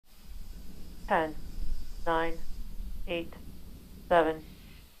10, 9, 8, 7,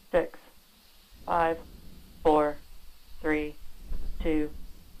 6, 5, 4, 3, 2,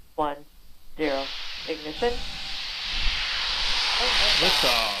 1, 0. Ignition.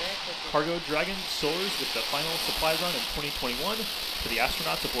 Liftoff. Cargo Dragon soars with the final supply run in 2021 for the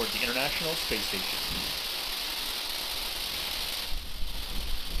astronauts aboard the International Space Station.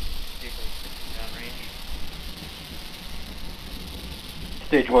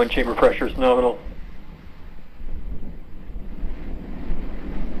 Stage 1 chamber pressure is nominal.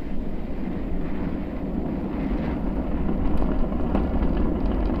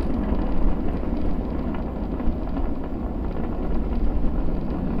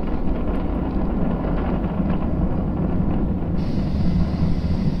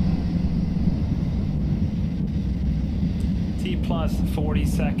 Plus 40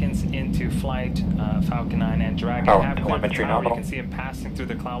 seconds into flight, Falcon 9 and Dragon have cleared the tower. You can see him passing through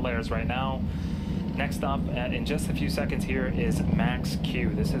the cloud layers right now. Next up, in just a few seconds here, is max Q.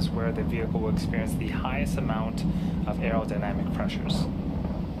 This is where the vehicle will experience the highest amount of aerodynamic pressures.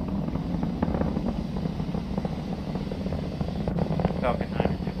 Falcon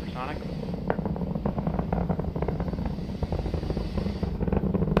 9 is supersonic.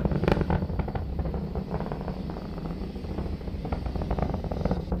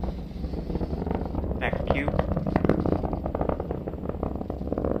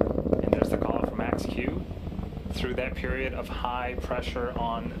 Through that period of high pressure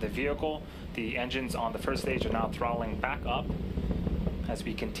on the vehicle, the engines on the first stage are now throttling back up as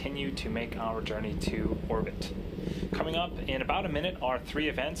we continue to make our journey to orbit. Coming up in about a minute are 3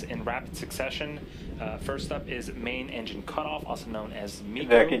 events in rapid succession. First up is main engine cutoff, also known as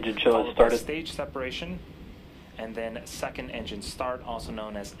MECO, followed by stage separation, and then second engine start, also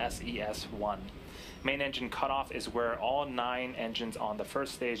known as SES-1. Main engine cutoff is where all 9 engines on the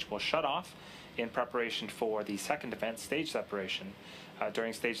first stage will shut off in preparation for the second event, stage separation.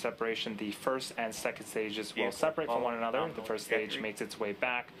 During stage separation, the first and second stages will separate from one another. The first stage makes its way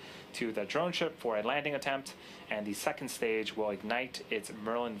back to the drone ship for a landing attempt, and the second stage will ignite its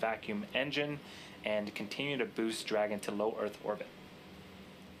Merlin vacuum engine and continue to boost Dragon to low Earth orbit.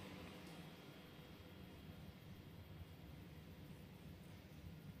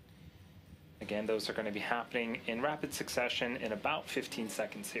 Again, those are going to be happening in rapid succession in about 15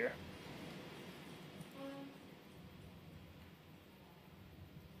 seconds here.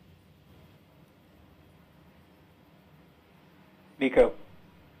 MECO.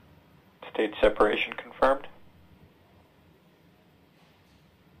 Stage separation confirmed.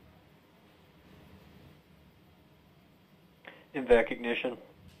 INVAC ignition.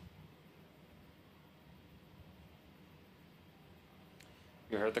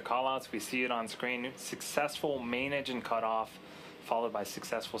 You heard the callouts, we see it on screen. Successful main engine cutoff, followed by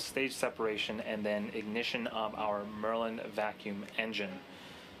successful stage separation, and then ignition of our Merlin vacuum engine.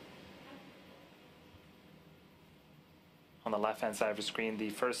 On the left-hand side of the screen, the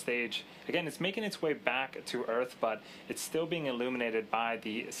first stage, again, it's making its way back to Earth, but it's still being illuminated by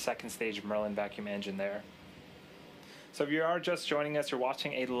the second stage Merlin vacuum engine there. So if you are just joining us, you're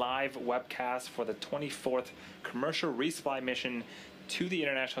watching a live webcast for the 24th commercial resupply mission to the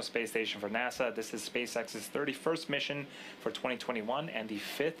International Space Station for NASA. This is SpaceX's 31st mission for 2021 and the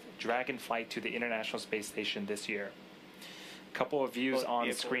 5th Dragon flight to the International Space Station this year. A couple of views on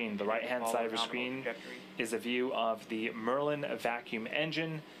the screen. The right-hand side of the screen is a view of the Merlin vacuum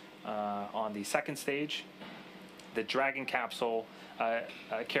engine on the second stage. The Dragon capsule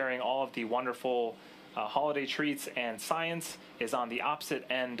carrying all of the wonderful holiday treats and science is on the opposite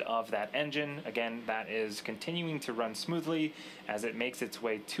end of that engine. Again, that is continuing to run smoothly as it makes its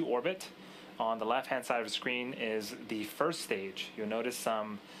way to orbit. On the left-hand side of the screen is the first stage. You'll notice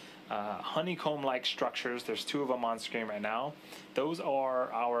some honeycomb-like structures. There's 2 of them on screen right now. Those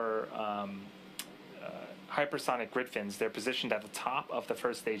are our hypersonic grid fins. They're positioned at the top of the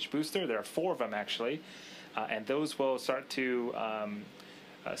first stage booster. There are 4 of them actually, and those will start to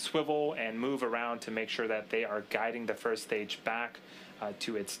swivel and move around to make sure that they are guiding the first stage back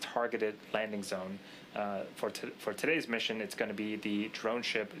to its targeted landing zone. For today's mission, it's going to be the drone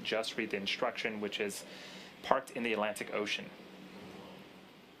ship Just Read the Instruction, which is parked in the Atlantic Ocean.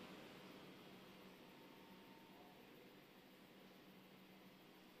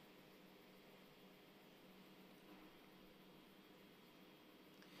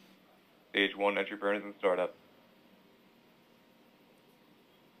 Stage 1 entry burners and startup.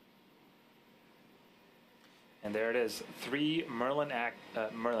 And there it is. 3 Merlin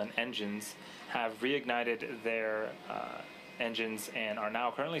engines have reignited their engines and are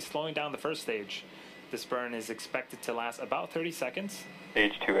now currently slowing down the first stage. This burn is expected to last about 30 seconds.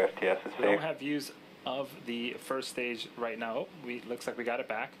 Stage 2 FTS is We don't safe. have views of the first stage right now. Looks like we got it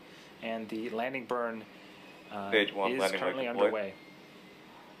back, and the landing burn Stage 1 is landing currently light deployed. underway.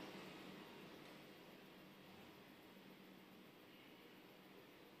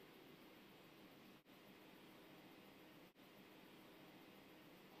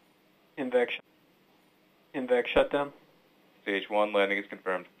 Invec shutdown. Stage 1 landing is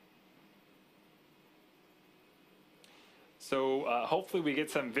confirmed. So hopefully we get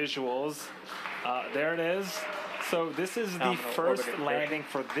some visuals. There it is. So this is the Nominal first orbit landing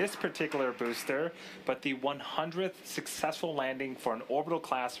for this particular booster, but the 100th successful landing for an orbital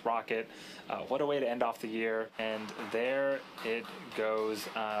class rocket. What a way to end off the year. And there it goes.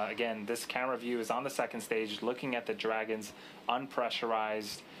 Again, this camera view is on the second stage, looking at the Dragon's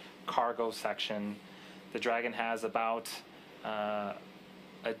unpressurized cargo section. The Dragon has about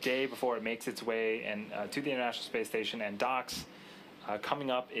a day before it makes its way to the International Space Station and docks.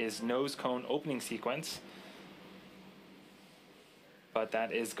 Coming up is nose cone opening sequence. But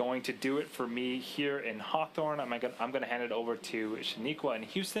that is going to do it for me here in Hawthorne. I'm going to hand it over to Shaniqua in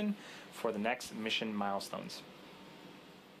Houston for the next mission milestones.